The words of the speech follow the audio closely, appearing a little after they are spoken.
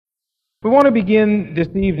We want to begin this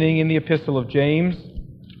evening in the Epistle of James.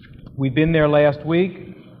 We've been there last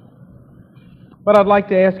week, but I'd like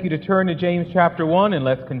to ask you to turn to James chapter 1 and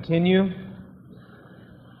let's continue.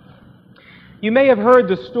 You may have heard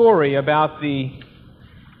the story about the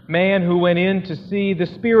man who went in to see the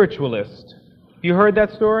spiritualist. You heard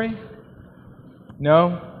that story?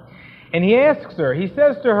 No? And he asks her, he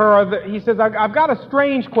says to her, I've got a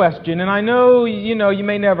strange question, and I know, you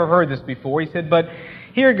may never heard this before. He said, but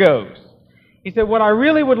here goes. He said, what I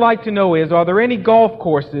really would like to know is, are there any golf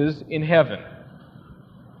courses in heaven?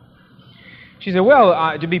 She said,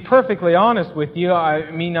 well, to be perfectly honest with you,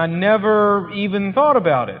 I never even thought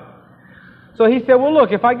about it. So he said, well,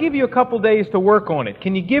 look, if I give you a couple days to work on it,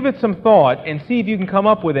 can you give it some thought and see if you can come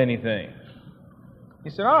up with anything?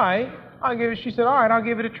 He said, all right. She said, all right, I'll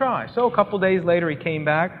give it a try. So a couple days later, he came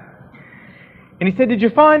back. And he said, did you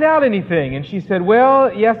find out anything? And she said,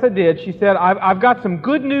 well, yes, I did. She said, I've got some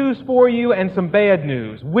good news for you and some bad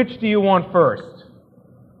news. Which do you want first?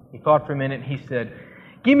 He thought for a minute and he said,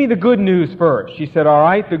 give me the good news first. She said, all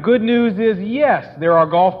right, the good news is, yes, there are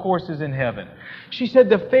golf courses in heaven. She said,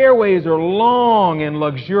 the fairways are long and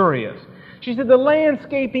luxurious. She said, the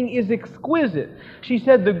landscaping is exquisite. She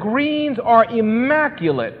said, the greens are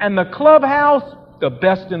immaculate and the clubhouse, the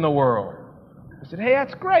best in the world. I said, hey,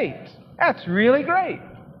 that's great. That's really great.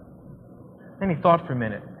 Then he thought for a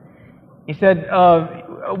minute. He said,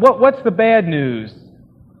 what's the bad news?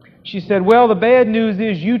 She said, well, the bad news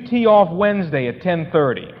is you tee off Wednesday at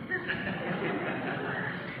 10:30.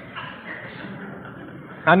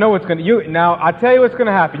 I know what's going to... Now, I tell you what's going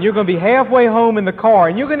to happen. You're going to be halfway home in the car,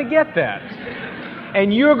 and you're going to get that.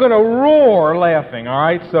 And you're going to roar laughing, all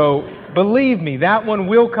right? So, believe me, that one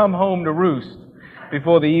will come home to roost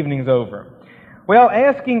before the evening's over. Well,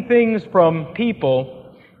 asking things from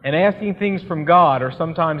people and asking things from God are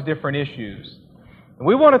sometimes different issues. And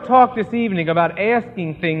we want to talk this evening about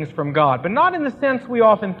asking things from God, but not in the sense we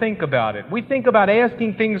often think about it. We think about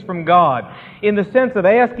asking things from God in the sense of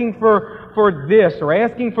asking for this, or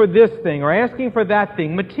asking for this thing, or asking for that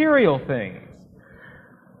thing, material things.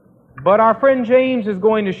 But our friend James is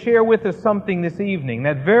going to share with us something this evening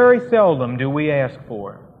that very seldom do we ask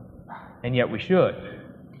for, and yet we should.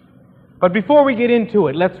 But before we get into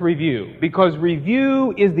it, let's review, because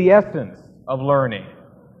review is the essence of learning.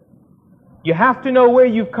 You have to know where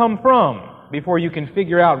you've come from before you can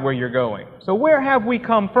figure out where you're going. So where have we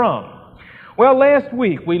come from? Well, last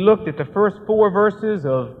week we looked at the first 4 verses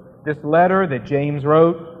of this letter that James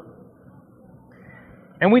wrote.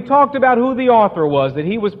 And we talked about who the author was, that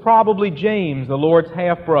he was probably James, the Lord's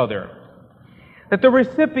half-brother. That the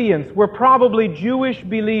recipients were probably Jewish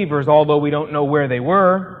believers, although we don't know where they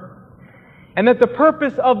were. And that the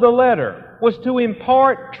purpose of the letter was to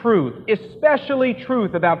impart truth, especially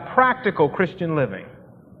truth about practical Christian living.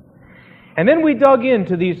 And then we dug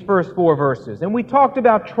into these first 4 verses, and we talked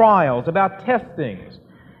about trials, about testings.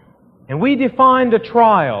 And we defined a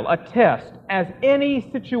trial, a test, as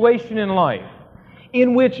any situation in life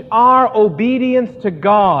in which our obedience to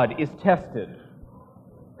God is tested,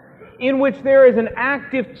 in which there is an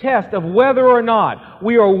active test of whether or not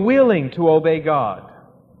we are willing to obey God.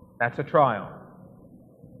 That's a trial.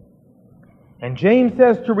 And James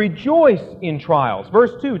says to rejoice in trials.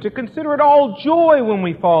 Verse 2, to consider it all joy when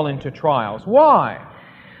we fall into trials. Why?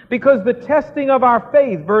 Because the testing of our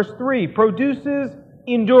faith, verse 3, produces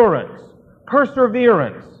endurance,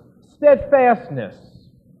 perseverance, steadfastness.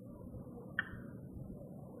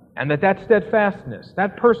 And that steadfastness,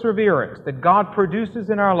 that perseverance that God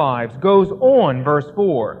produces in our lives goes on, verse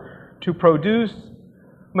 4, to produce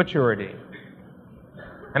maturity.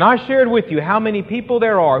 And I shared with you how many people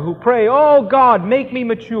there are who pray, oh God, make me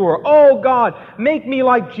mature. Oh God, make me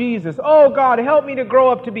like Jesus. Oh God, help me to grow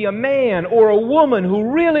up to be a man or a woman who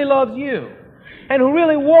really loves you and who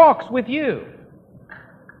really walks with you.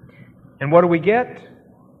 And what do we get?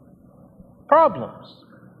 Problems.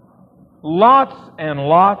 Lots and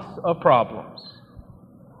lots of problems.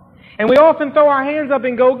 And we often throw our hands up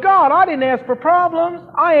and go, God, I didn't ask for problems.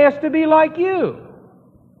 I asked to be like you.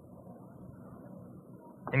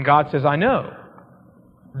 And God says, I know.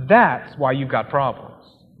 That's why you've got problems.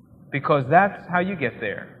 Because that's how you get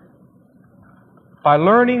there. By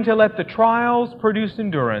learning to let the trials produce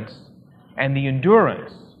endurance, and the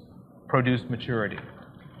endurance produce maturity.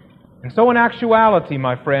 And so in actuality,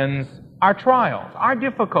 my friends, our trials, our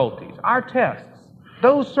difficulties, our tests,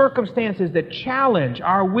 those circumstances that challenge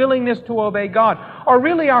our willingness to obey God are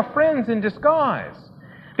really our friends in disguise.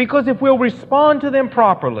 Because if we'll respond to them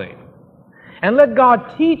properly, and let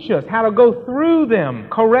God teach us how to go through them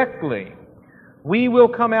correctly, we will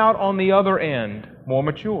come out on the other end more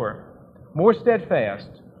mature, more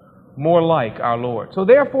steadfast, more like our Lord. So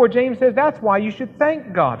therefore, James says that's why you should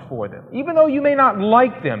thank God for them. Even though you may not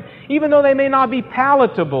like them, even though they may not be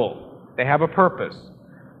palatable, they have a purpose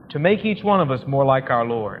to make each one of us more like our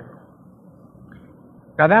Lord.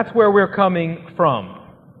 Now that's where we're coming from.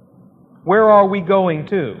 Where are we going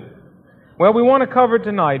to? Well, we want to cover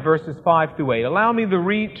tonight verses 5 through 8. Allow me to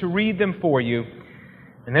read them for you,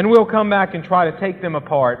 and then we'll come back and try to take them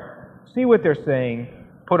apart, see what they're saying,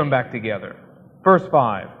 put them back together. Verse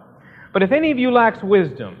 5. But if any of you lacks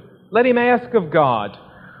wisdom, let him ask of God,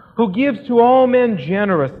 who gives to all men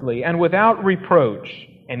generously and without reproach,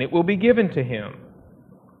 and it will be given to him.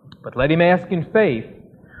 But let him ask in faith,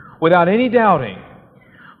 without any doubting.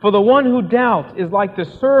 For the one who doubts is like the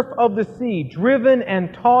surf of the sea, driven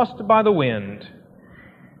and tossed by the wind.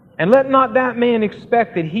 And let not that man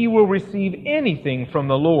expect that he will receive anything from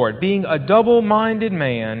the Lord, being a double-minded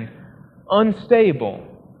man, unstable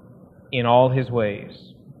in all his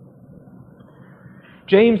ways.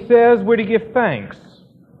 James says we're to give thanks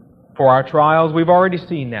for our trials. We've already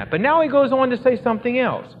seen that. But now he goes on to say something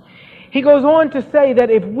else. He goes on to say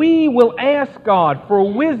that if we will ask God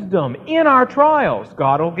for wisdom in our trials,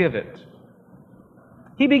 God will give it.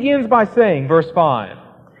 He begins by saying, verse 5,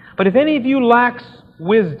 but if any of you lacks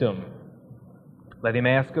wisdom, let him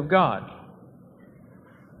ask of God.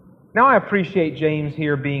 Now I appreciate James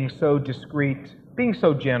here being so discreet, being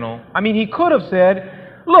so gentle. I mean, he could have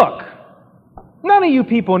said, look, none of you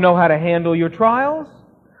people know how to handle your trials.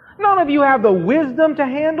 None of you have the wisdom to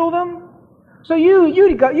handle them. So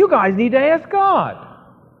you guys need to ask God.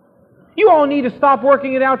 You all need to stop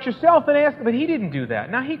working it out yourself and ask. But he didn't do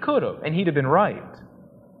that. Now, he could have, and he'd have been right.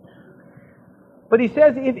 But he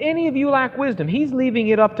says, if any of you lack wisdom, he's leaving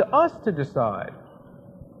it up to us to decide.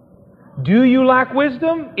 Do you lack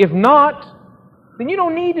wisdom? If not, then you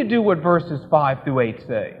don't need to do what verses 5 through 8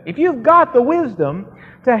 say. If you've got the wisdom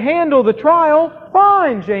to handle the trial,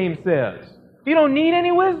 fine, James says. If you don't need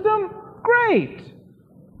any wisdom, great.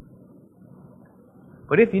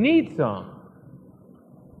 But if you need some,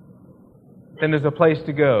 then there's a place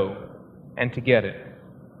to go and to get it.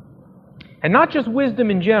 And not just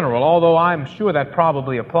wisdom in general, although I'm sure that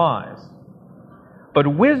probably applies,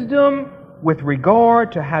 but wisdom with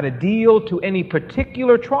regard to how to deal to any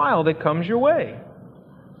particular trial that comes your way.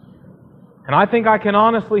 And I think I can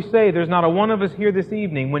honestly say there's not a one of us here this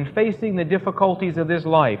evening, when facing the difficulties of this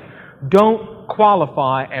life, don't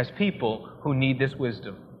qualify as people who need this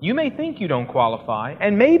wisdom. You may think you don't qualify,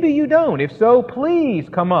 and maybe you don't. If so, please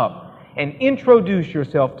come up and introduce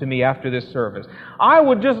yourself to me after this service. I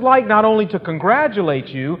would just like not only to congratulate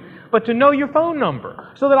you, but to know your phone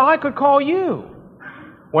number so that I could call you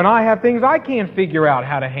when I have things I can't figure out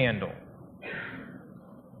how to handle.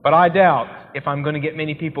 But I doubt if I'm going to get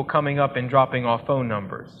many people coming up and dropping off phone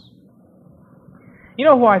numbers. You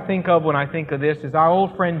know who I think of when I think of this is our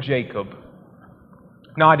old friend Jacob.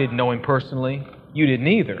 Now, I didn't know him personally. You didn't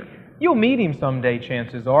either. You'll meet him someday,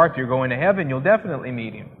 chances are. If you're going to heaven, you'll definitely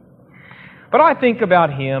meet him. But I think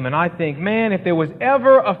about him, and I think, man, if there was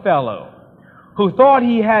ever a fellow who thought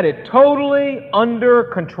he had it totally under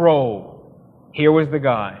control, here was the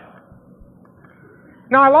guy.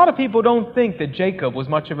 Now, a lot of people don't think that Jacob was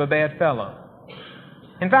much of a bad fellow.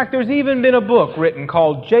 In fact, there's even been a book written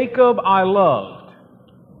called Jacob I Loved,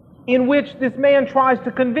 in which this man tries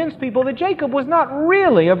to convince people that Jacob was not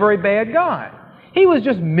really a very bad guy. He was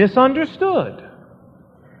just misunderstood.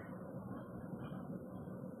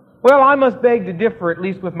 Well, I must beg to differ, at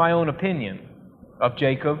least with my own opinion of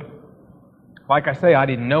Jacob. Like I say, I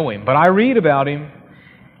didn't know him, but I read about him.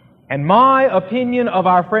 And my opinion of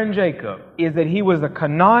our friend Jacob is that he was a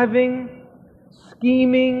conniving,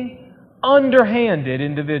 scheming, underhanded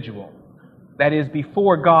individual. That is,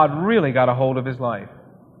 before God really got a hold of his life.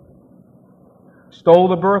 Stole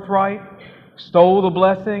the birthright, stole the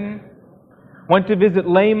blessing, went to visit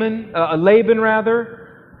Laban,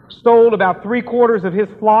 stole about 3/4 of his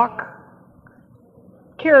flock.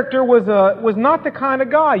 Character was not the kind of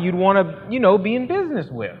guy you'd want to, be in business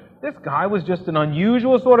with. This guy was just an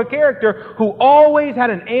unusual sort of character who always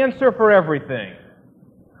had an answer for everything.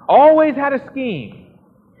 Always had a scheme.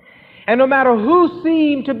 And no matter who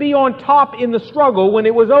seemed to be on top in the struggle, when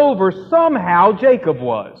it was over, somehow Jacob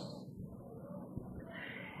was.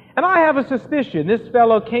 And I have a suspicion this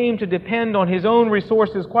fellow came to depend on his own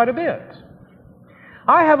resources quite a bit.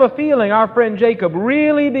 I have a feeling our friend Jacob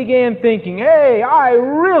really began thinking, hey, I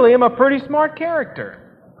really am a pretty smart character.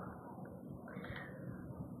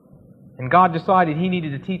 And God decided he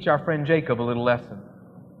needed to teach our friend Jacob a little lesson.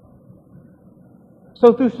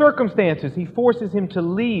 So through circumstances, he forces him to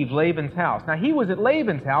leave Laban's house. Now, he was at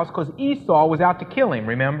Laban's house because Esau was out to kill him,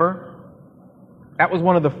 remember? That was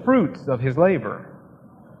one of the fruits of his labor.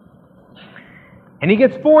 And he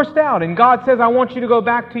gets forced out, and God says, I want you to go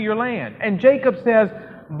back to your land. And Jacob says,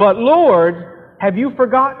 but Lord, have you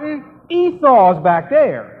forgotten? Esau's back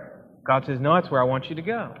there. God says, no, that's where I want you to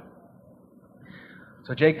go.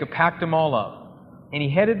 So Jacob packed them all up, and he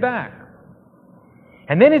headed back.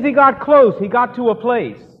 And then as he got close, he got to a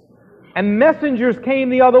place. And messengers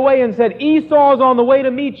came the other way and said, Esau's on the way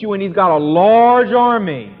to meet you, and he's got a large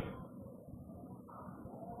army.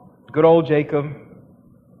 Good old Jacob,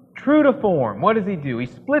 true to form, what does he do? He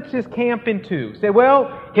splits his camp in two. Say,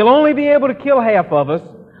 well, he'll only be able to kill half of us.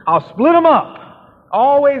 I'll split them up.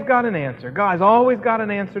 Always got an answer. Guys, always got an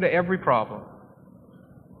answer to every problem.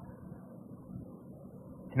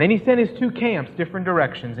 And then he sent his two camps different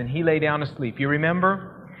directions, and he lay down to sleep. You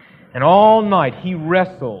remember? And all night he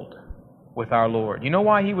wrestled with our Lord. You know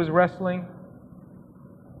why he was wrestling?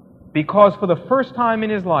 Because for the first time in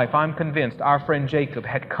his life, I'm convinced, our friend Jacob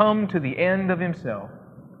had come to the end of himself.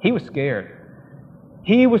 He was scared.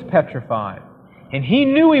 He was petrified. And he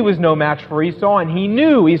knew he was no match for Esau, and he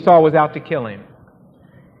knew Esau was out to kill him.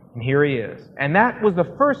 And here he is. And that was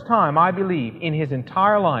the first time, I believe, in his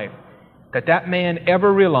entire life that man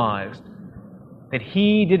ever realized that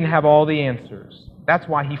he didn't have all the answers. That's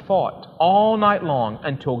why he fought all night long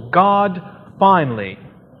until God finally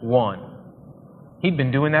won. He'd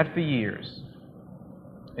been doing that for years.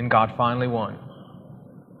 And God finally won.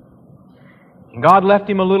 And God left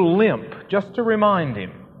him a little limp just to remind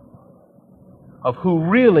him of who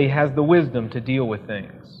really has the wisdom to deal with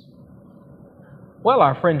things. Well,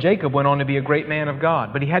 our friend Jacob went on to be a great man of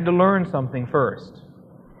God, but he had to learn something first.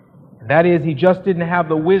 And that is, he just didn't have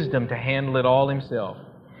the wisdom to handle it all himself.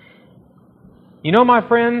 You know, my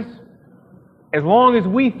friends, as long as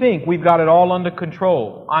we think we've got it all under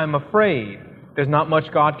control, I'm afraid there's not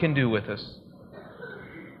much God can do with us.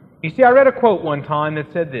 You see, I read a quote one time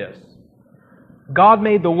that said this: God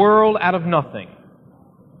made the world out of nothing.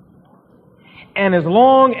 And as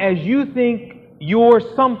long as you think you're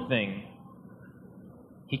something,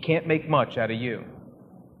 He can't make much out of you.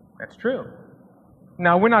 That's true.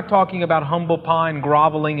 Now, we're not talking about humble pie and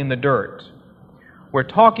groveling in the dirt. We're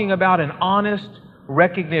talking about an honest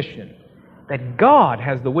recognition that God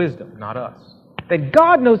has the wisdom, not us. That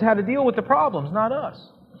God knows how to deal with the problems, not us.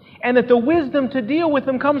 And that the wisdom to deal with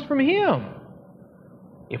them comes from Him,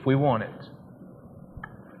 if we want it.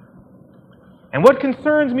 And what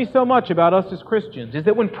concerns me so much about us as Christians is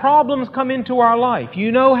that when problems come into our life,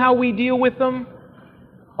 you know how we deal with them?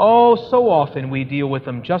 Oh, so often we deal with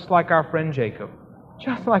them just like our friend Jacob.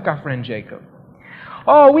 Just like our friend Jacob.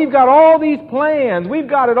 Oh, we've got all these plans. We've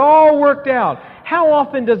got it all worked out. How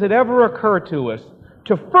often does it ever occur to us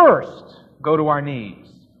to first go to our knees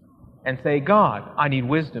and say, God, I need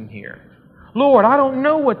wisdom here. Lord, I don't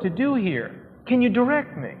know what to do here. Can you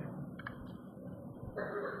direct me?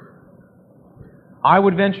 I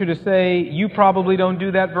would venture to say you probably don't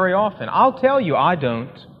do that very often. I'll tell you, I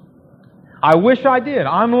don't. I wish I did.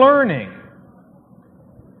 I'm learning.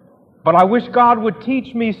 But I wish God would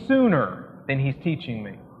teach me sooner than He's teaching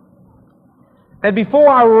me. That before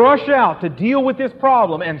I rush out to deal with this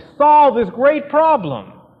problem and solve this great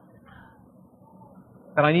problem,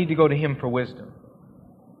 that I need to go to Him for wisdom.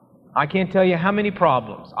 I can't tell you how many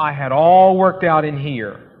problems I had all worked out in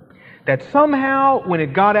here, that somehow when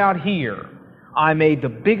it got out here, I made the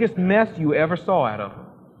biggest mess you ever saw out of them.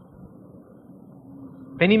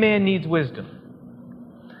 If any man needs wisdom,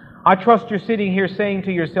 I trust you're sitting here saying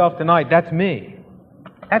to yourself tonight, that's me.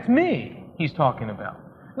 That's me He's talking about.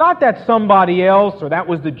 Not that somebody else, or that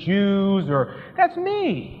was the Jews, or that's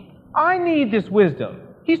me. I need this wisdom.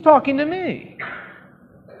 He's talking to me.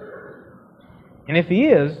 And if He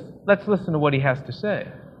is, let's listen to what He has to say.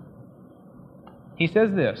 He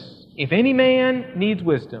says this: if any man needs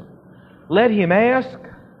wisdom, let him ask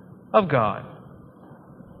of God.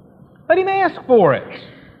 Let him ask for it.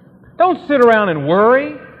 Don't sit around and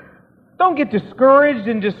worry. Don't get discouraged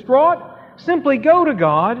and distraught. Simply go to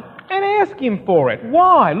God and ask Him for it.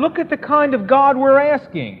 Why? Look at the kind of God we're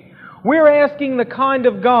asking. We're asking the kind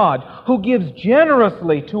of God who gives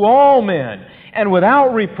generously to all men and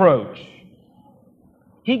without reproach.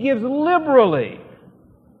 He gives liberally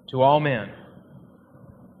to all men.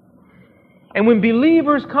 And when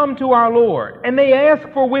believers come to our Lord and they ask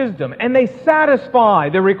for wisdom and they satisfy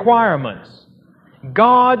the requirements,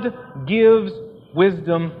 God gives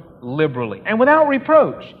wisdom liberally and without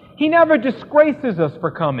reproach. He never disgraces us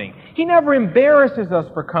for coming. He never embarrasses us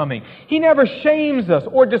for coming. He never shames us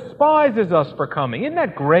or despises us for coming. Isn't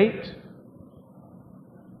that great?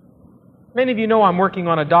 Many of you know I'm working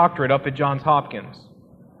on a doctorate up at Johns Hopkins.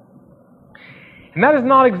 And that is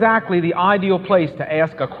not exactly the ideal place to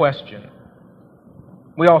ask a question.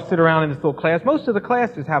 We all sit around in this little class. Most of the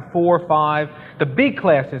classes have 4 or 5. The big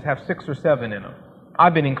classes have 6 or 7 in them.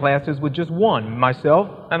 I've been in classes with just one,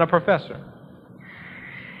 myself and a professor.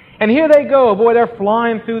 And here they go. Boy, they're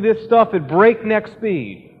flying through this stuff at breakneck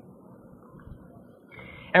speed.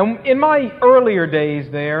 And in my earlier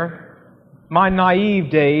days there, my naive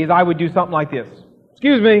days, I would do something like this.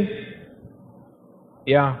 Excuse me.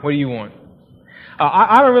 Yeah, what do you want?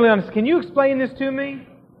 I don't really understand. Can you explain this to me?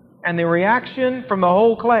 And the reaction from the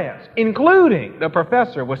whole class, including the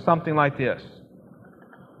professor, was something like this.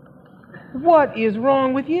 What is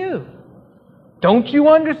wrong with you? Don't you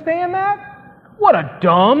understand that? What a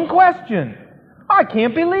dumb question. I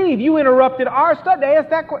can't believe you interrupted our study to ask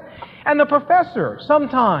that question. And the professor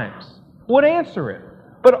sometimes would answer it,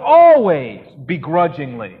 but always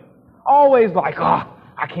begrudgingly. Always like,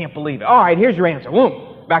 I can't believe it. All right, here's your answer.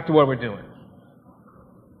 Boom, back to what we're doing.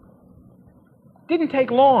 Didn't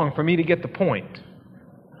take long for me to get the point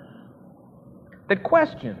that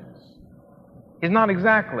questions is not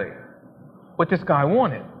exactly what this guy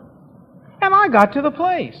wanted. And I got to the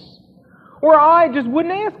place where I just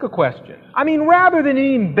wouldn't ask a question. I mean, rather than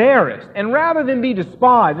be embarrassed and rather than be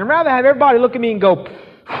despised and rather have everybody look at me and go,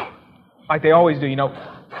 like they always do, you know.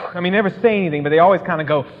 I mean, never say anything, but they always kind of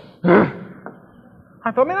go,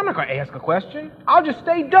 I thought, man, I'm not going to ask a question. I'll just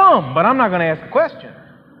stay dumb, but I'm not going to ask a question.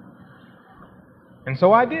 And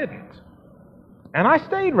so I didn't. And I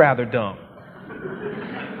stayed rather dumb.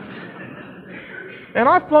 And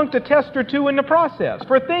I flunked a test or 2 in the process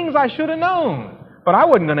for things I should have known. But I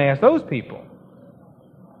wasn't going to ask those people.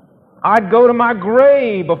 I'd go to my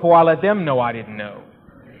grave before I let them know I didn't know.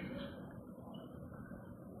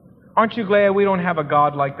 Aren't you glad we don't have a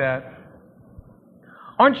God like that?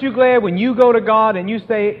 Aren't you glad when you go to God and you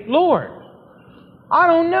say, Lord, I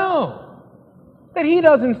don't know? That He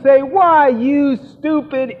doesn't say, why, you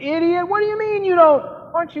stupid idiot? What do you mean you don't?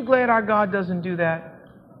 Aren't you glad our God doesn't do that?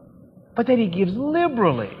 But that He gives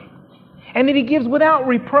liberally. And that He gives without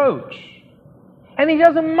reproach. And He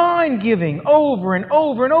doesn't mind giving over and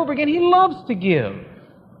over and over again. He loves to give.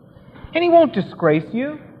 And He won't disgrace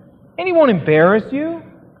you. And He won't embarrass you.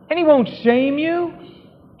 And He won't shame you.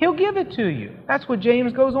 He'll give it to you. That's what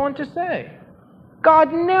James goes on to say.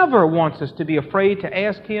 God never wants us to be afraid to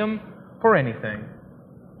ask Him for anything.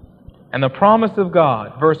 And the promise of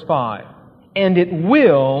God, verse 5, and it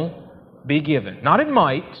will be given. Not it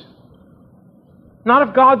might, not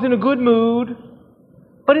if God's in a good mood,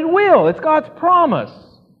 but it will. It's God's promise.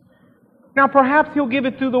 Now perhaps He'll give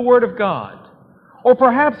it through the Word of God. Or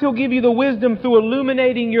perhaps He'll give you the wisdom through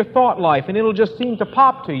illuminating your thought life and it'll just seem to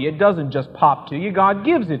pop to you. It doesn't just pop to you. God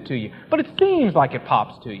gives it to you. But it seems like it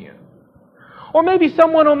pops to you. Or maybe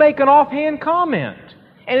someone will make an offhand comment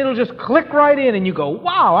and it'll just click right in and you go,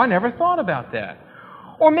 wow, I never thought about that.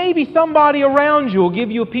 Or maybe somebody around you will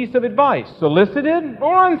give you a piece of advice, solicited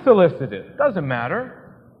or unsolicited. Doesn't matter.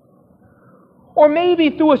 Or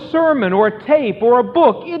maybe through a sermon or a tape or a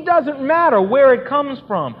book. It doesn't matter where it comes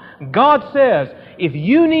from. God says, if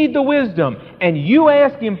you need the wisdom and you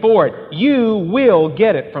ask Him for it, you will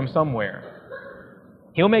get it from somewhere.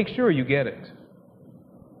 He'll make sure you get it.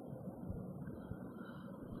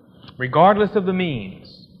 Regardless of the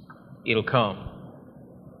means, it'll come.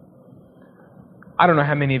 I don't know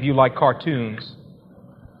how many of you like cartoons.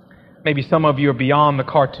 Maybe some of you are beyond the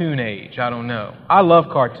cartoon age. I don't know. I love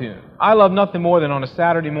cartoons. I love nothing more than on a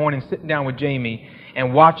Saturday morning sitting down with Jamie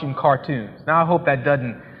and watching cartoons. Now, I hope that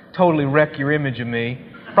doesn't totally wreck your image of me.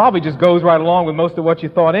 Probably just goes right along with most of what you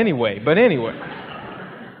thought anyway. But anyway.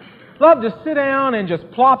 Love to sit down and just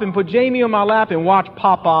plop and put Jamie on my lap and watch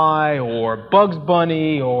Popeye or Bugs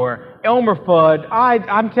Bunny or Elmer Fudd.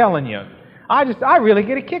 I'm telling you, I really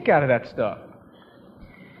get a kick out of that stuff.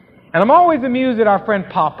 And I'm always amused at our friend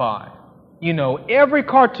Popeye. You know, every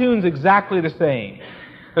cartoon's exactly the same.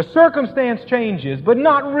 The circumstance changes, but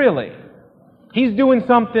not really. He's doing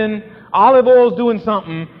something, Olive Oil's doing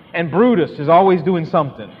something, and Brutus is always doing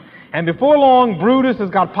something. And before long, Brutus has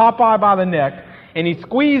got Popeye by the neck, and he's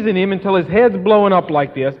squeezing him until his head's blowing up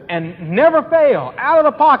like this, and never fail, out of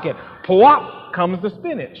the pocket, plop, comes the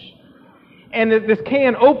spinach. And this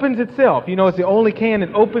can opens itself. You know, it's the only can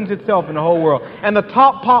that opens itself in the whole world. And the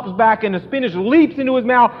top pops back, and the spinach leaps into his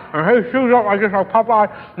mouth, and he shoots up like this, like Popeye.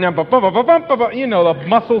 And you know, the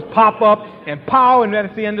muscles pop up, and pow, and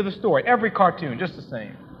that's the end of the story. Every cartoon, just the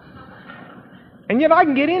same. And yet I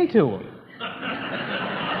can get into them.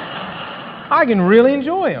 I can really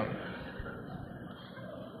enjoy them.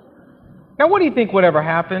 Now, what do you think would ever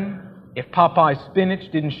happen if Popeye's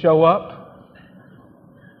spinach didn't show up?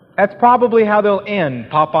 That's probably how they'll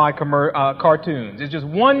end Popeye cartoons. It's just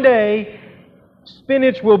one day,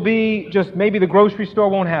 spinach will be just, maybe the grocery store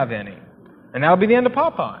won't have any. And that'll be the end of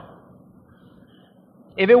Popeye.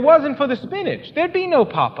 If it wasn't for the spinach, there'd be no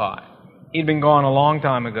Popeye. He'd been gone a long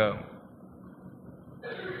time ago.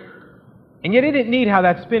 And yet it didn't need how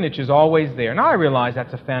that spinach is always there. Now I realize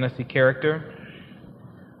that's a fantasy character.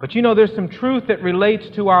 But you know, there's some truth that relates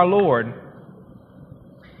to our Lord.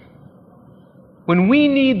 When we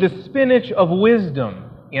need the spinach of wisdom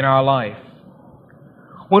in our life,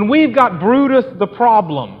 when we've got Brutus the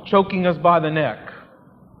problem choking us by the neck,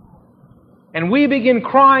 and we begin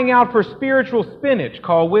crying out for spiritual spinach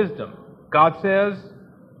called wisdom, God says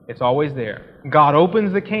it's always there. God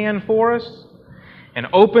opens the can for us and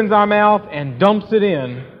opens our mouth and dumps it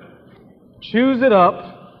in, chews it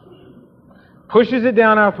up, pushes it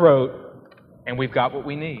down our throat, and we've got what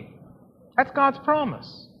we need. That's God's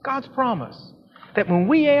promise. God's promise. That when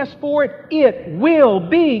we ask for it, it will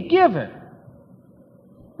be given.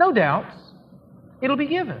 No doubts. It'll be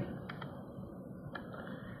given.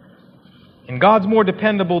 And God's more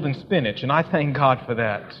dependable than spinach, and I thank God for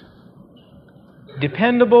that.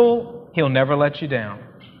 Dependable, He'll never let you down.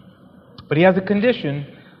 But He has a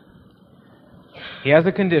condition. He has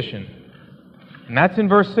a condition. And that's in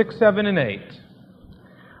verse 6, 7, and 8.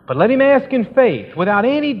 But let him ask in faith, without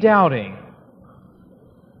any doubting.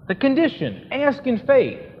 The condition, ask in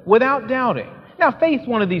faith, without doubting. Now, faith's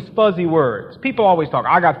one of these fuzzy words. People always talk,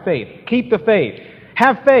 I got faith. Keep the faith.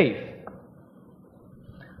 Have faith.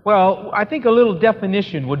 Well, I think a little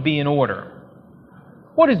definition would be in order.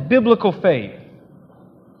 What is biblical faith?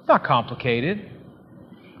 It's not complicated.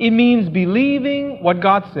 It means believing what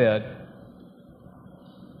God said,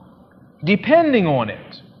 depending on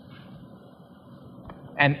it,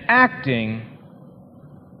 and acting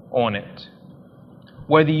on it.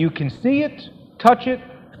 Whether you can see it, touch it,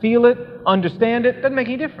 feel it, understand it, doesn't make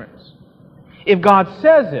any difference. If God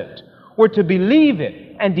says it, we're to believe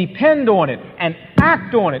it and depend on it and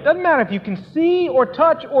act on it. Doesn't matter if you can see or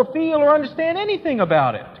touch or feel or understand anything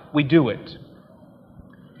about it. We do it.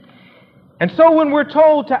 And so when we're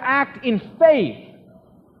told to act in faith,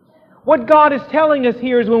 what God is telling us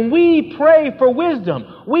here is when we pray for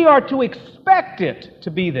wisdom, we are to expect it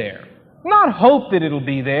to be there. Not hope that it'll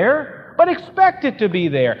be there, but expect it to be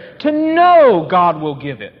there. To know God will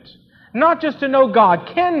give it. Not just to know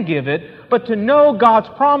God can give it, but to know God's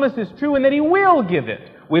promise is true and that He will give it.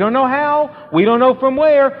 We don't know how, we don't know from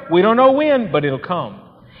where, we don't know when, but it'll come.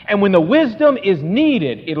 And when the wisdom is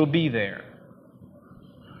needed, it'll be there.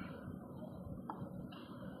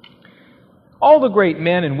 All the great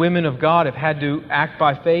men and women of God have had to act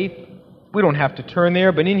by faith. We don't have to turn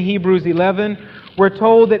there, but in Hebrews 11, we're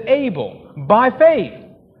told that Abel, by faith,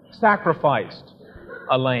 sacrificed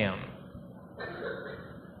a lamb.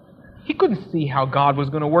 He couldn't see how God was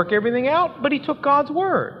going to work everything out, but he took God's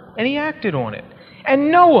word, and he acted on it.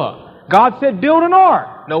 And Noah, God said, build an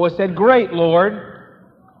ark. Noah said, great, Lord.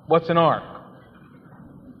 What's an ark?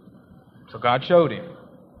 So God showed him.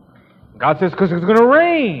 God says, because it's going to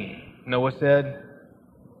rain. Noah said,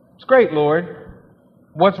 it's great, Lord.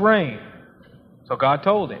 What's rain? So God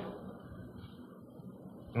told him.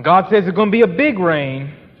 And God says it's going to be a big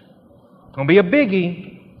rain. It's going to be a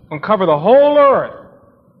biggie. It's going to cover the whole earth.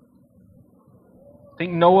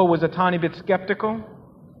 Think Noah was a tiny bit skeptical?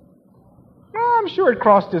 Well, I'm sure it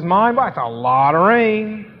crossed his mind, but it's a lot of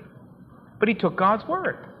rain. But he took God's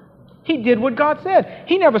word. He did what God said.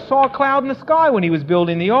 He never saw a cloud in the sky when he was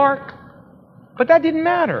building the ark. But that didn't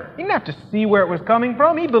matter. He didn't have to see where it was coming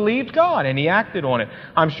from. He believed God, and he acted on it.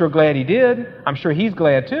 I'm sure glad he did. I'm sure he's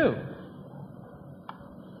glad too.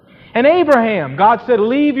 And Abraham, God said,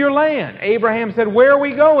 leave your land. Abraham said, where are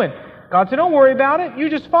we going? God said, don't worry about it. You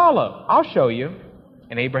just follow. I'll show you.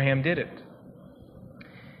 And Abraham did it.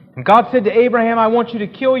 And God said to Abraham, I want you to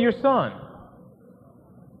kill your son.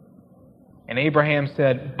 And Abraham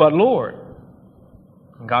said, but Lord.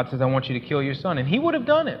 And God says, I want you to kill your son. And he would have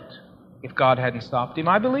done it if God hadn't stopped him.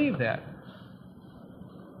 I believe that.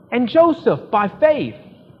 And Joseph, by faith,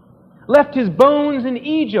 left his bones in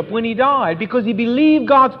Egypt when he died because he believed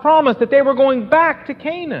God's promise that they were going back to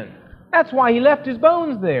Canaan. That's why he left his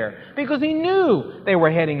bones there, because he knew they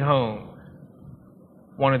were heading home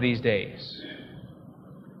one of these days.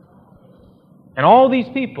 And all these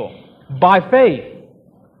people, by faith,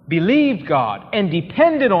 believed God and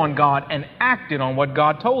depended on God and acted on what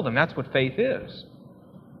God told them. That's what faith is.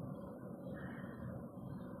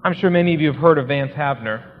 I'm sure many of you have heard of Vance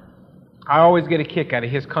Havner. I always get a kick out of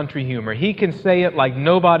his country humor. He can say it like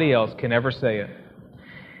nobody else can ever say it.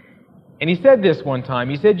 And he said this one time.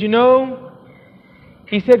 He said,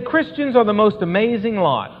 Christians are the most amazing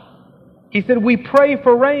lot. He said, we pray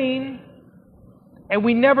for rain and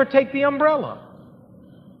we never take the umbrella.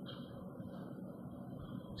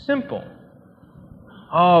 Simple.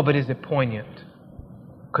 Oh, but is it poignant?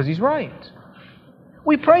 Because he's right.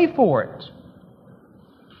 We pray for it,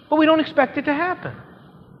 but we don't expect it to happen.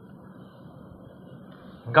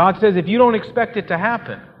 God says if you don't expect it to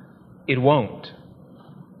happen, it won't.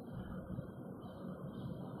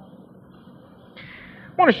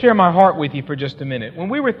 I want to share my heart with you for just a minute. When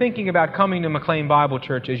we were thinking about coming to McLean Bible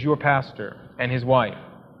Church as your pastor and his wife,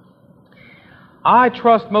 I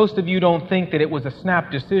trust most of you don't think that it was a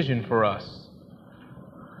snap decision for us.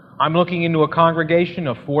 I'm looking into a congregation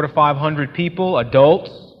of 400 to 500 people,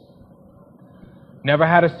 adults, never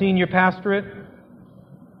had a senior pastorate,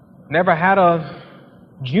 never had a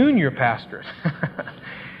junior pastorate,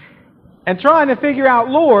 and trying to figure out,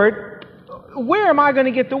 Lord, where am I going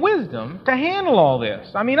to get the wisdom to handle all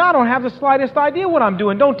this? I mean, I don't have the slightest idea what I'm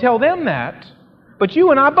doing. Don't tell them that. But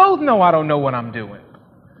you and I both know I don't know what I'm doing.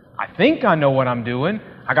 I think I know what I'm doing.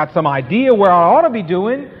 I got some idea where I ought to be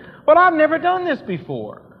doing, but I've never done this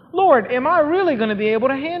before. Lord, am I really going to be able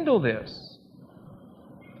to handle this?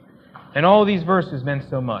 And all these verses meant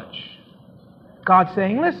so much. God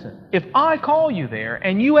saying, listen, if I call you there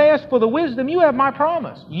and you ask for the wisdom, you have my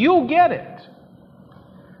promise. You'll get it.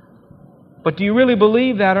 But do you really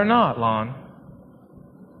believe that or not, Lon?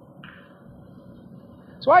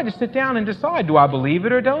 So I had to sit down and decide, do I believe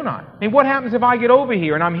it or don't I? I mean, what happens if I get over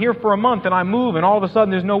here and I'm here for a month and I move and all of a sudden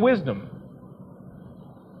there's no wisdom?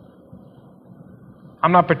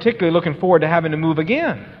 I'm not particularly looking forward to having to move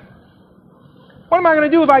again. What am I going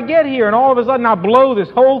to do if I get here and all of a sudden I blow this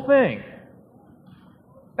whole thing?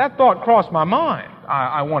 That thought crossed my mind,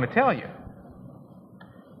 I want to tell you.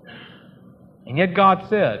 And yet God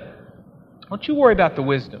said, don't you worry about the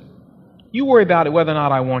wisdom. You worry about it whether or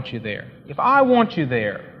not I want you there. If I want you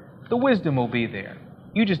there, the wisdom will be there.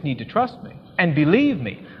 You just need to trust me and believe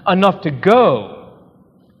me enough to go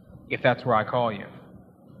if that's where I call you.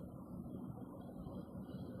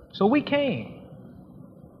 So we came.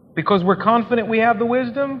 Because we're confident we have the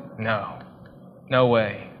wisdom? No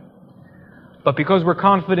way. But because we're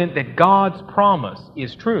confident that God's promise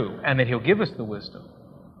is true and that He'll give us the wisdom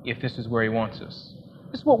if this is where He wants us.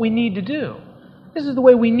 This is what we need to do. This is the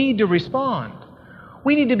way we need to respond.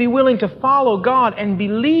 We need to be willing to follow God and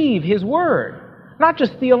believe His Word, not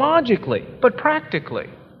just theologically, but practically.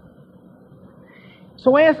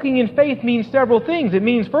 So asking in faith means several things. It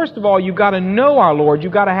means, first of all, you've got to know our Lord.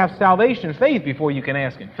 You've got to have salvation faith before you can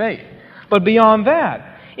ask in faith. But beyond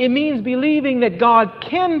that, it means believing that God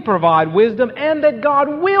can provide wisdom and that God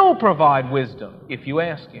will provide wisdom if you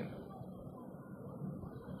ask Him.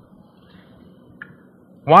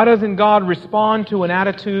 Why doesn't God respond to an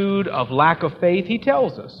attitude of lack of faith? He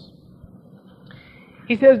tells us.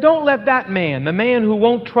 He says, don't let that man, the man who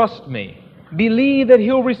won't trust me, believe that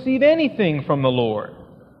he'll receive anything from the Lord.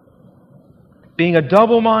 Being a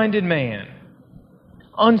double-minded man,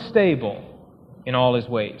 unstable in all his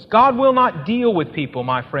ways. God will not deal with people,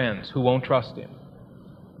 my friends, who won't trust Him.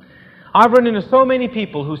 I've run into so many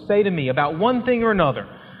people who say to me about one thing or another,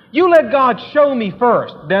 you let God show me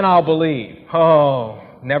first, then I'll believe. Oh,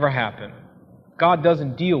 never happened. God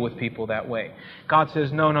doesn't deal with people that way. God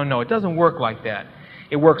says, no, it doesn't work like that.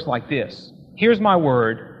 It works like this. Here's my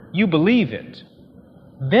word. You believe it.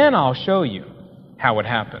 Then I'll show you how it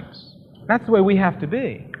happens. That's the way we have to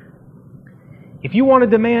be. If you want a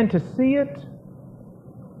demand to see it,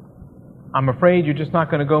 I'm afraid you're just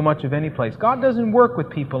not going to go much of any place. God doesn't work with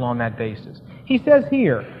people on that basis. He says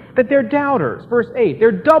here that they're doubters. Verse 8,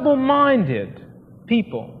 they're double-minded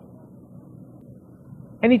people.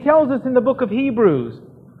 And He tells us in the book of Hebrews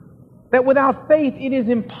that without faith it is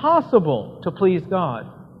impossible to please God.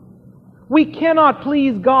 We cannot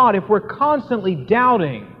please God if we're constantly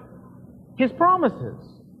doubting His promises.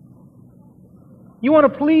 You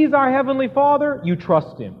want to please our Heavenly Father? You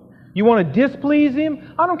trust Him. You want to displease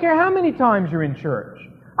Him? I don't care how many times you're in church.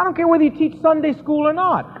 I don't care whether you teach Sunday school or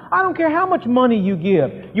not. I don't care how much money you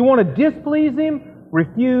give. You want to displease Him?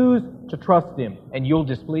 Refuse to trust Him, and you'll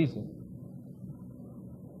displease Him.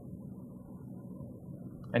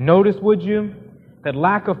 And notice, would you, that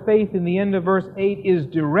lack of faith in the end of verse 8 is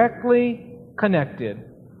directly connected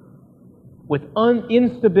with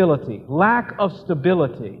instability, lack of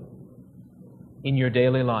stability in your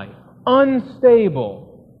daily life. Unstable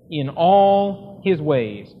in all his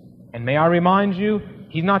ways. And may I remind you,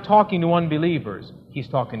 He's not talking to unbelievers, He's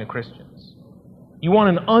talking to Christians. You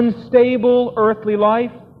want an unstable earthly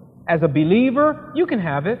life? As a believer, you can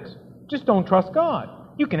have it. Just don't trust God.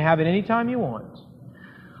 You can have it anytime you want.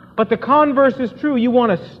 But the converse is true. You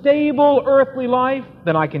want a stable earthly life?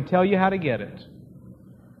 Then I can tell you how to get it.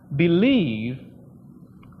 Believe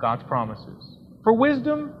God's promises for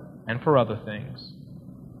wisdom and for other things.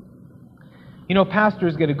 You know,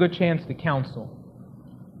 pastors get a good chance to counsel.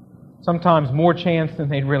 Sometimes more chance than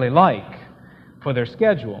they'd really like for their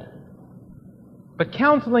schedule. But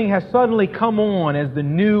counseling has suddenly come on as the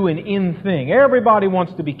new and in thing. Everybody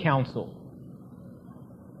wants to be counseled.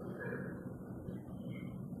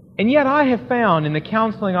 And yet I have found in the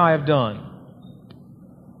counseling I have done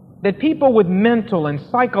that people with mental and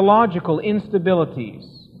psychological instabilities,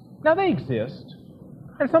 now they exist,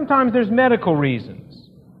 and sometimes there's medical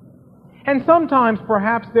reasons, and sometimes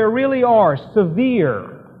perhaps there really are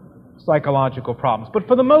severe psychological problems. But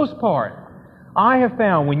for the most part, I have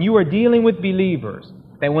found when you are dealing with believers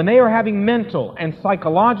that when they are having mental and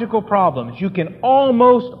psychological problems, you can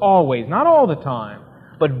almost always, not all the time,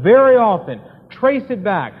 but very often, trace it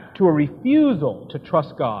back to a refusal to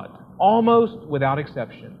trust God, almost without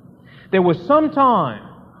exception. There was some time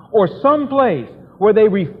or some place where they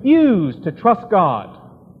refused to trust God,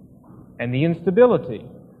 and the instability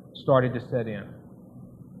started to set in.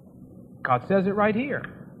 God says it right here.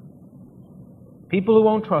 People who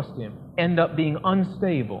won't trust Him end up being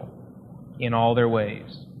unstable in all their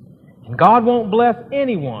ways. And God won't bless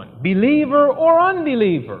anyone, believer or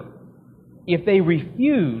unbeliever, if they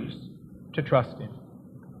refuse to trust Him.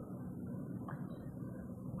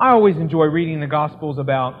 I always enjoy reading the Gospels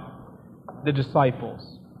about the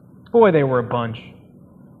disciples. Boy, they were a bunch.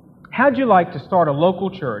 How'd you like to start a local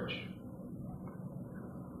church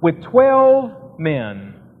with 12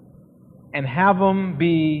 men and have them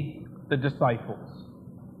be the disciples?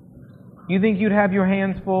 You think you'd have your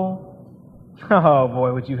hands full? Oh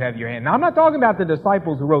boy, would you have your hands. Now, I'm not talking about the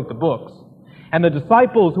disciples who wrote the books and the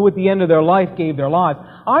disciples who at the end of their life gave their lives.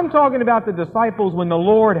 I'm talking about the disciples when the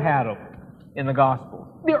Lord had them in the Gospels.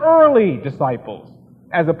 The early disciples,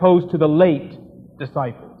 as opposed to the late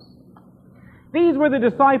disciples. These were the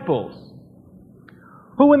disciples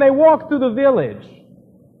who, when they walked through the village,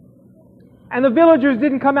 and the villagers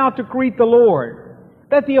didn't come out to greet the Lord,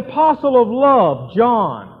 that the apostle of love,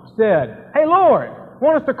 John, said, "Hey Lord,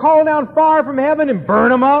 want us to call down fire from heaven and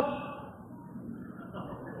burn them up?"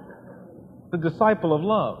 The disciple of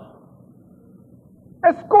love.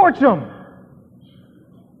 Let's scorch them.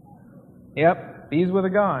 Yep, these were the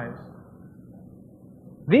guys.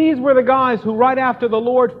 These were the guys who, right after the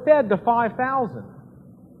Lord fed the 5,000,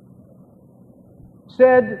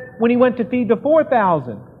 said when He went to feed the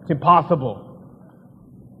 4,000, it's impossible.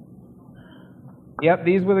 Yep,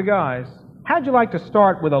 these were the guys. How'd you like to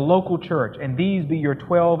start with a local church and these be your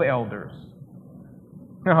 12 elders?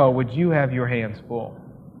 Oh, would you have your hands full?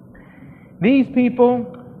 These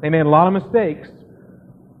people, they made a lot of mistakes.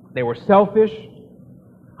 They were selfish.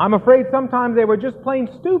 I'm afraid sometimes they were just plain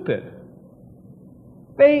stupid.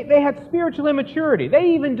 They had spiritual immaturity.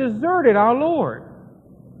 They even deserted our Lord.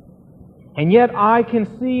 And yet I can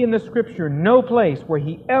see in the Scripture no place where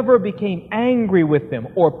He ever became angry with them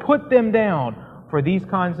or put them down for these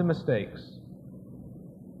kinds of mistakes.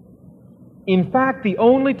 In fact, the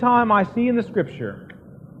only time I see in the Scripture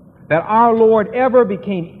that our Lord ever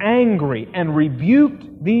became angry and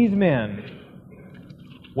rebuked these men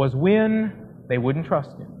was when they wouldn't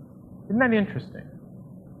trust Him. Isn't that interesting?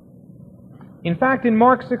 In fact, in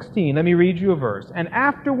Mark 16, let me read you a verse. "And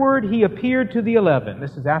afterward He appeared to the 11,"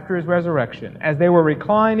 this is after His resurrection, "as they were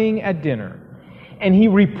reclining at dinner. And He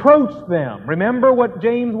reproached them." Remember what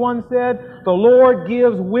James 1 said? The Lord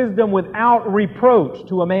gives wisdom without reproach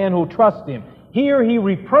to a man who trusts Him. Here He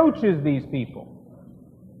reproaches these people.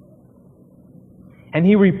 And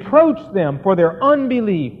He reproached them for their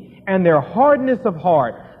unbelief and their hardness of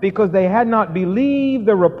heart, because they had not believed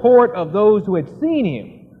the report of those who had seen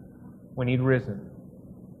Him when He'd risen.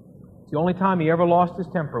 It's the only time He ever lost His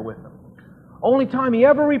temper with them. Only time He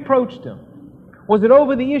ever reproached them. Was it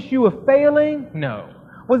over the issue of failing? No.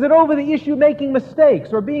 Was it over the issue of making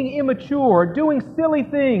mistakes or being immature or doing silly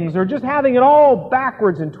things or just having it all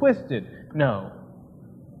backwards and twisted? No.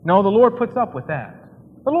 No, the Lord puts up with that.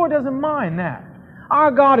 The Lord doesn't mind that.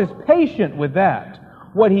 Our God is patient with that.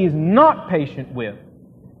 What He is not patient with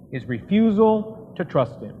is refusal to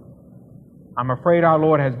trust Him. I'm afraid our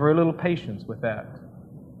Lord has very little patience with that.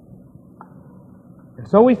 And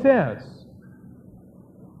so He says,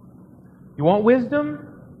 you want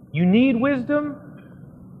wisdom? You need wisdom?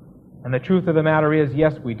 And the truth of the matter is,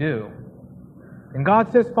 yes, we do. And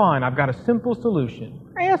God says, fine, I've got a simple solution.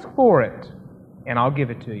 Ask for it, and I'll give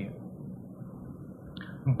it to you.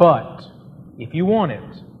 But if you want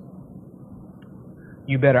it,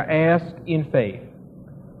 you better ask in faith.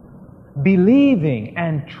 believing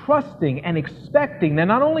and trusting and expecting that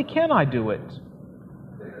not only can I do it,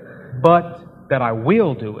 but that I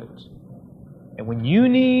will do it. And when you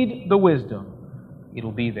need the wisdom,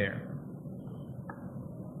 it'll be there.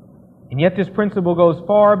 And yet this principle goes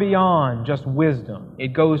far beyond just wisdom. It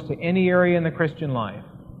goes to any area in the Christian life.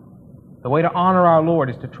 The way to honor our Lord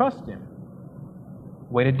is to trust Him.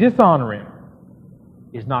 The way to dishonor Him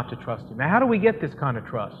is not to trust Him. Now, how do we get this kind of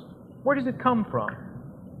trust? Where does it come from?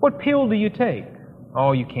 What pill do you take?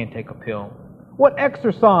 Oh, you can't take a pill. What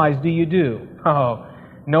exercise do you do? Oh,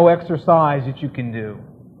 no exercise that you can do.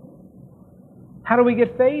 How do we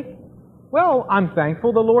get faith? Well, I'm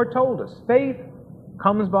thankful the Lord told us. Faith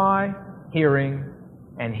comes by hearing,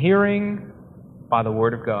 and hearing by the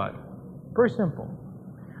Word of God. Very simple.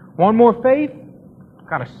 Want more faith?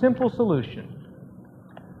 Got a simple solution.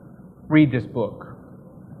 Read this book.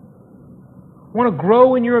 Want to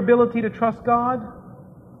grow in your ability to trust God?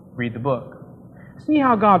 Read the book. See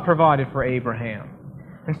how God provided for Abraham,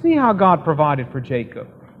 and see how God provided for Jacob,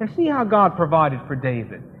 and see how God provided for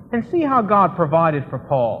David, and see how God provided for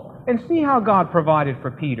Paul, and see how God provided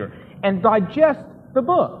for Peter, and digest the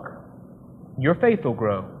book. Your faith will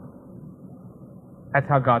grow. That's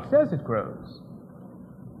how God says it grows.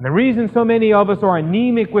 And the reason so many of us are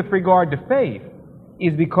anemic with regard to faith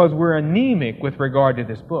is because we're anemic with regard to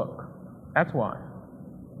this book. That's why.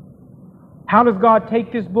 How does God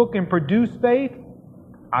take this book and produce faith?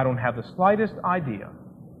 I don't have the slightest idea.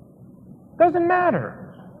 Doesn't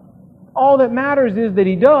matter. All that matters is that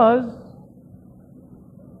He does,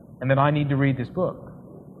 and that I need to read this book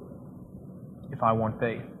if I want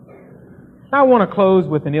faith. Now I want to close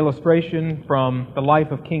with an illustration from the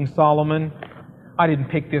life of King Solomon. I didn't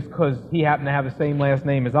pick this because he happened to have the same last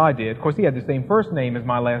name as I did. Of course, he had the same first name as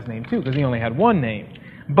my last name too, because he only had one name.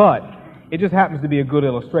 But it just happens to be a good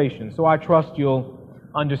illustration. So I trust you'll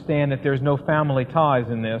understand that there's no family ties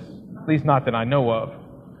in this, at least not that I know of.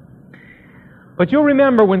 But you'll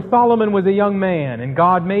remember when Solomon was a young man and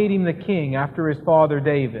God made him the king after his father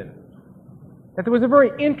David, that there was a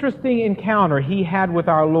very interesting encounter he had with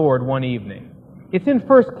our Lord one evening. It's in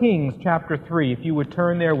 1 Kings chapter 3, if you would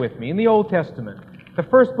turn there with me, in the Old Testament, the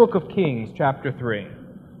first book of Kings, chapter 3.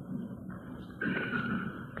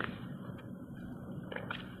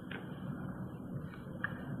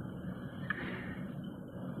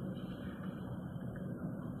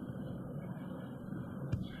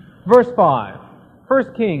 Verse 5.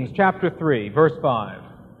 1 Kings chapter 3, verse 5.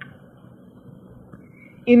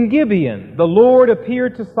 In Gibeon, the Lord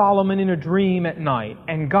appeared to Solomon in a dream at night,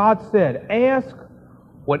 and God said, "Ask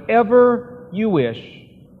whatever you wish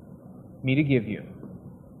me to give you."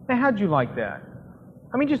 Now, how'd you like that?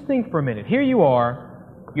 I mean, just think for a minute. Here you are,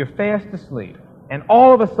 you're fast asleep, and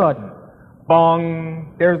all of a sudden,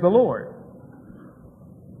 bong, there's the Lord.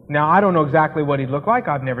 Now, I don't know exactly what he'd look like.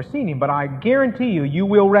 I've never seen him, but I guarantee you, you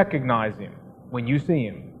will recognize him when you see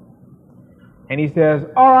him. And he says,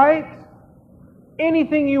 "All right,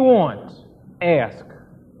 anything you want, ask."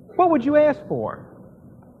 What would you ask for?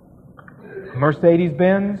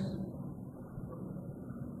 Mercedes-Benz?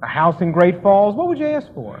 A house in Great Falls? What would you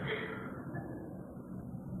ask for?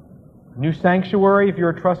 New sanctuary if you're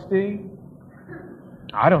a trustee?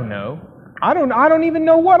 I don't know. I don't even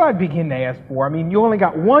know what I'd begin to ask for. I mean, you only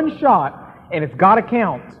got one shot, and it's got to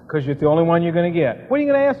count, because it's the only one you're going to get. What are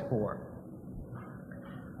you going to ask for?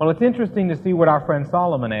 Well, it's interesting to see what our friend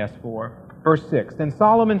Solomon asked for. Verse 6, Then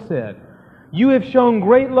Solomon said, "You have shown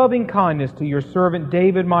great loving kindness to your servant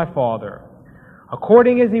David my father,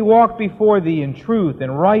 according as he walked before thee in truth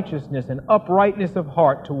and righteousness and uprightness of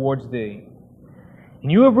heart towards thee.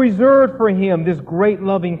 And you have reserved for him this great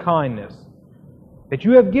loving kindness, that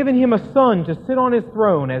you have given him a son to sit on his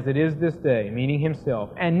throne as it is this day," meaning himself.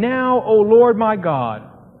 "And now, O Lord my God,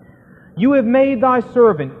 you have made thy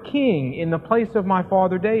servant king in the place of my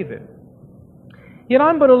father David. Yet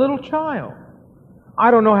I'm but a little child.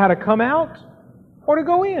 I don't know how to come out or to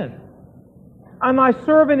go in. And thy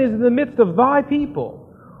servant is in the midst of thy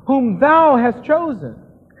people, whom thou hast chosen,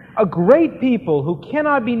 a great people who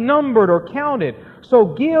cannot be numbered or counted. So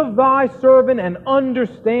give thy servant an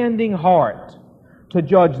understanding heart to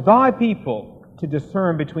judge thy people, to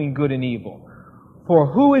discern between good and evil. For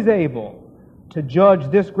who is able to judge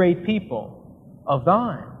this great people of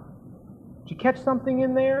thine?" Did you catch something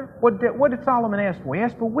in there? What did Solomon ask for? He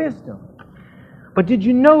asked for wisdom. But did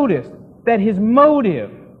you notice that his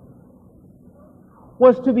motive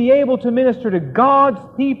was to be able to minister to God's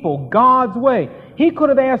people, God's way? He could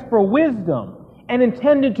have asked for wisdom and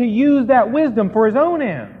intended to use that wisdom for his own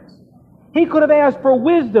ends. He could have asked for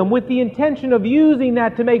wisdom with the intention of using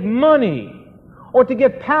that to make money, or to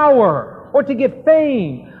get power, or to get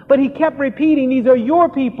fame. But he kept repeating, these are your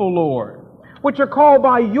people, Lord, which are called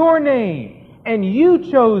by your name, and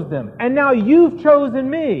you chose them, and now you've chosen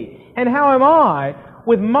me. And how am I,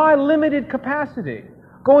 with my limited capacity,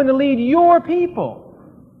 going to lead your people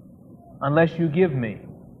unless you give me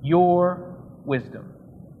your wisdom?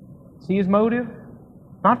 See his motive?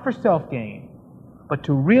 Not for self-gain, but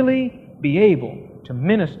to really be able to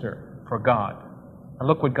minister for God. And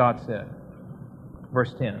look what God said.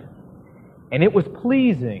 Verse 10. And it was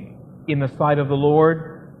pleasing in the sight of the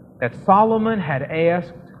Lord that Solomon had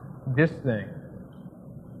asked this thing.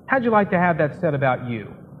 How'd you like to have that said about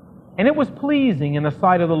you? And it was pleasing in the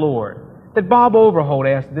sight of the Lord that Bob Overholt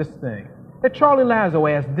asked this thing, that Charlie Lazo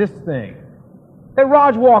asked this thing, that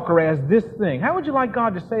Raj Walker asked this thing. How would you like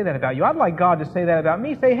God to say that about you? I'd like God to say that about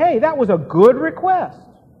me. Say, hey, that was a good request.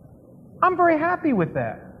 I'm very happy with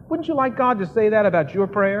that. Wouldn't you like God to say that about your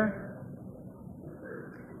prayer?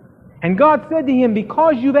 And God said to him,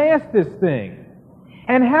 because you've asked this thing,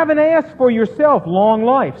 and haven't asked for yourself long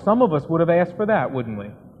life. Some of us would have asked for that, wouldn't we?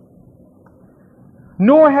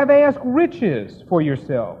 Nor have asked riches for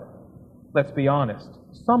yourself. Let's be honest.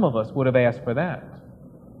 Some of us would have asked for that.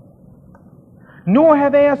 Nor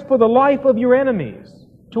have asked for the life of your enemies,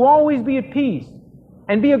 to always be at peace,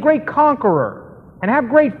 and be a great conqueror, and have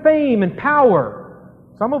great fame and power.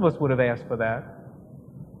 Some of us would have asked for that.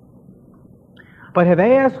 But have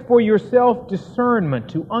asked for yourself discernment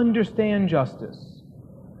to understand justice.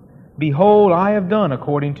 Behold, I have done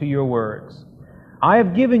according to your words. I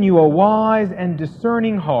have given you a wise and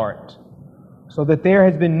discerning heart, so that there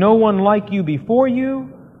has been no one like you before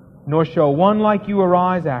you, nor shall one like you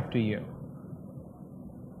arise after you.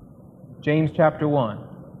 James chapter 1.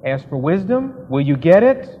 Ask for wisdom. Will you get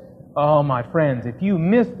it? Oh, my friends, if you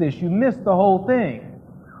miss this, you miss the whole thing.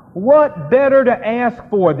 What better to ask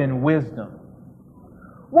for than wisdom?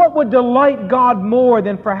 What would delight God more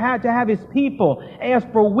than to have His people ask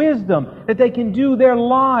for wisdom that they can do their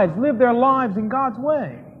lives, live their lives in God's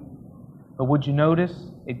way? But would you notice?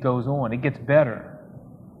 It goes on. It gets better.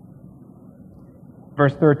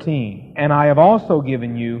 Verse 13. And I have also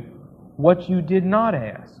given you what you did not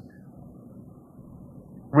ask.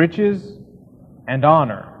 Riches and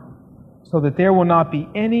honor, so that there will not be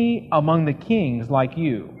any among the kings like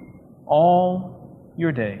you all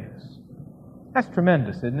your days. That's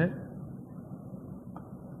tremendous, isn't it?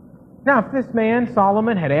 Now, if this man,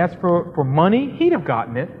 Solomon, had asked for money, he'd have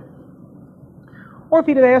gotten it. Or if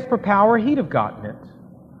he'd have asked for power, he'd have gotten it.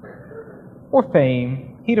 Or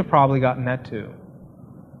fame, he'd have probably gotten that too.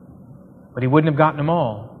 But he wouldn't have gotten them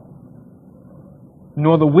all.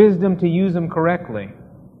 Nor the wisdom to use them correctly,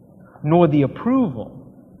 nor the approval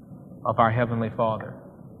of our Heavenly Father.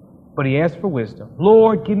 But he asked for wisdom.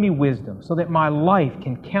 Lord, give me wisdom so that my life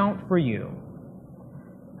can count for you.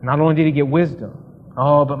 Not only did he get wisdom,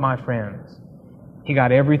 but my friends, he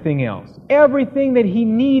got everything else. Everything that he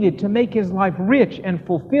needed to make his life rich and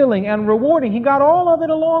fulfilling and rewarding. He got all of it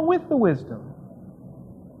along with the wisdom.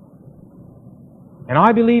 And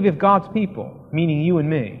I believe if God's people, meaning you and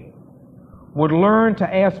me, would learn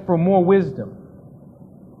to ask for more wisdom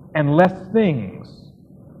and less things,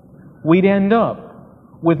 we'd end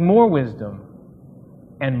up with more wisdom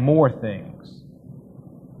and more things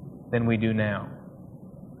than we do now.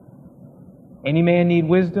 Any man need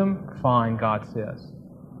wisdom? Fine, God says.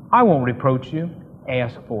 I won't reproach you.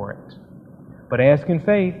 Ask for it. But ask in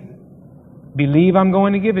faith. Believe I'm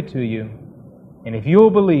going to give it to you. And if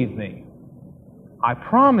you'll believe me, I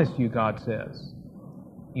promise you, God says,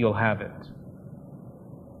 you'll have it.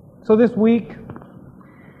 So this week,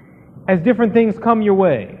 as different things come your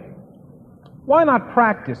way, why not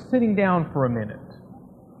practice sitting down for a minute?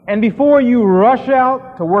 And before you rush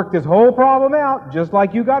out to work this whole problem out, just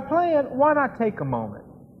like you got planned, why not take a moment?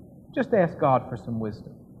 Just ask God for some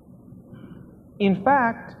wisdom. In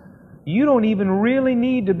fact, you don't even really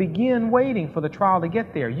need to begin waiting for the trial to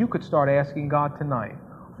get there. You could start asking God tonight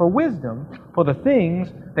for wisdom for the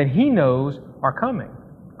things that He knows are coming,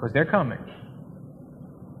 because they're coming.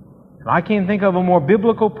 And I can't think of a more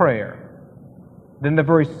biblical prayer than the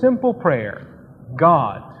very simple prayer,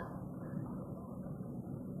 God,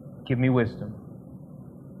 give me wisdom.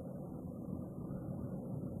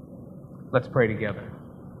 Let's pray together.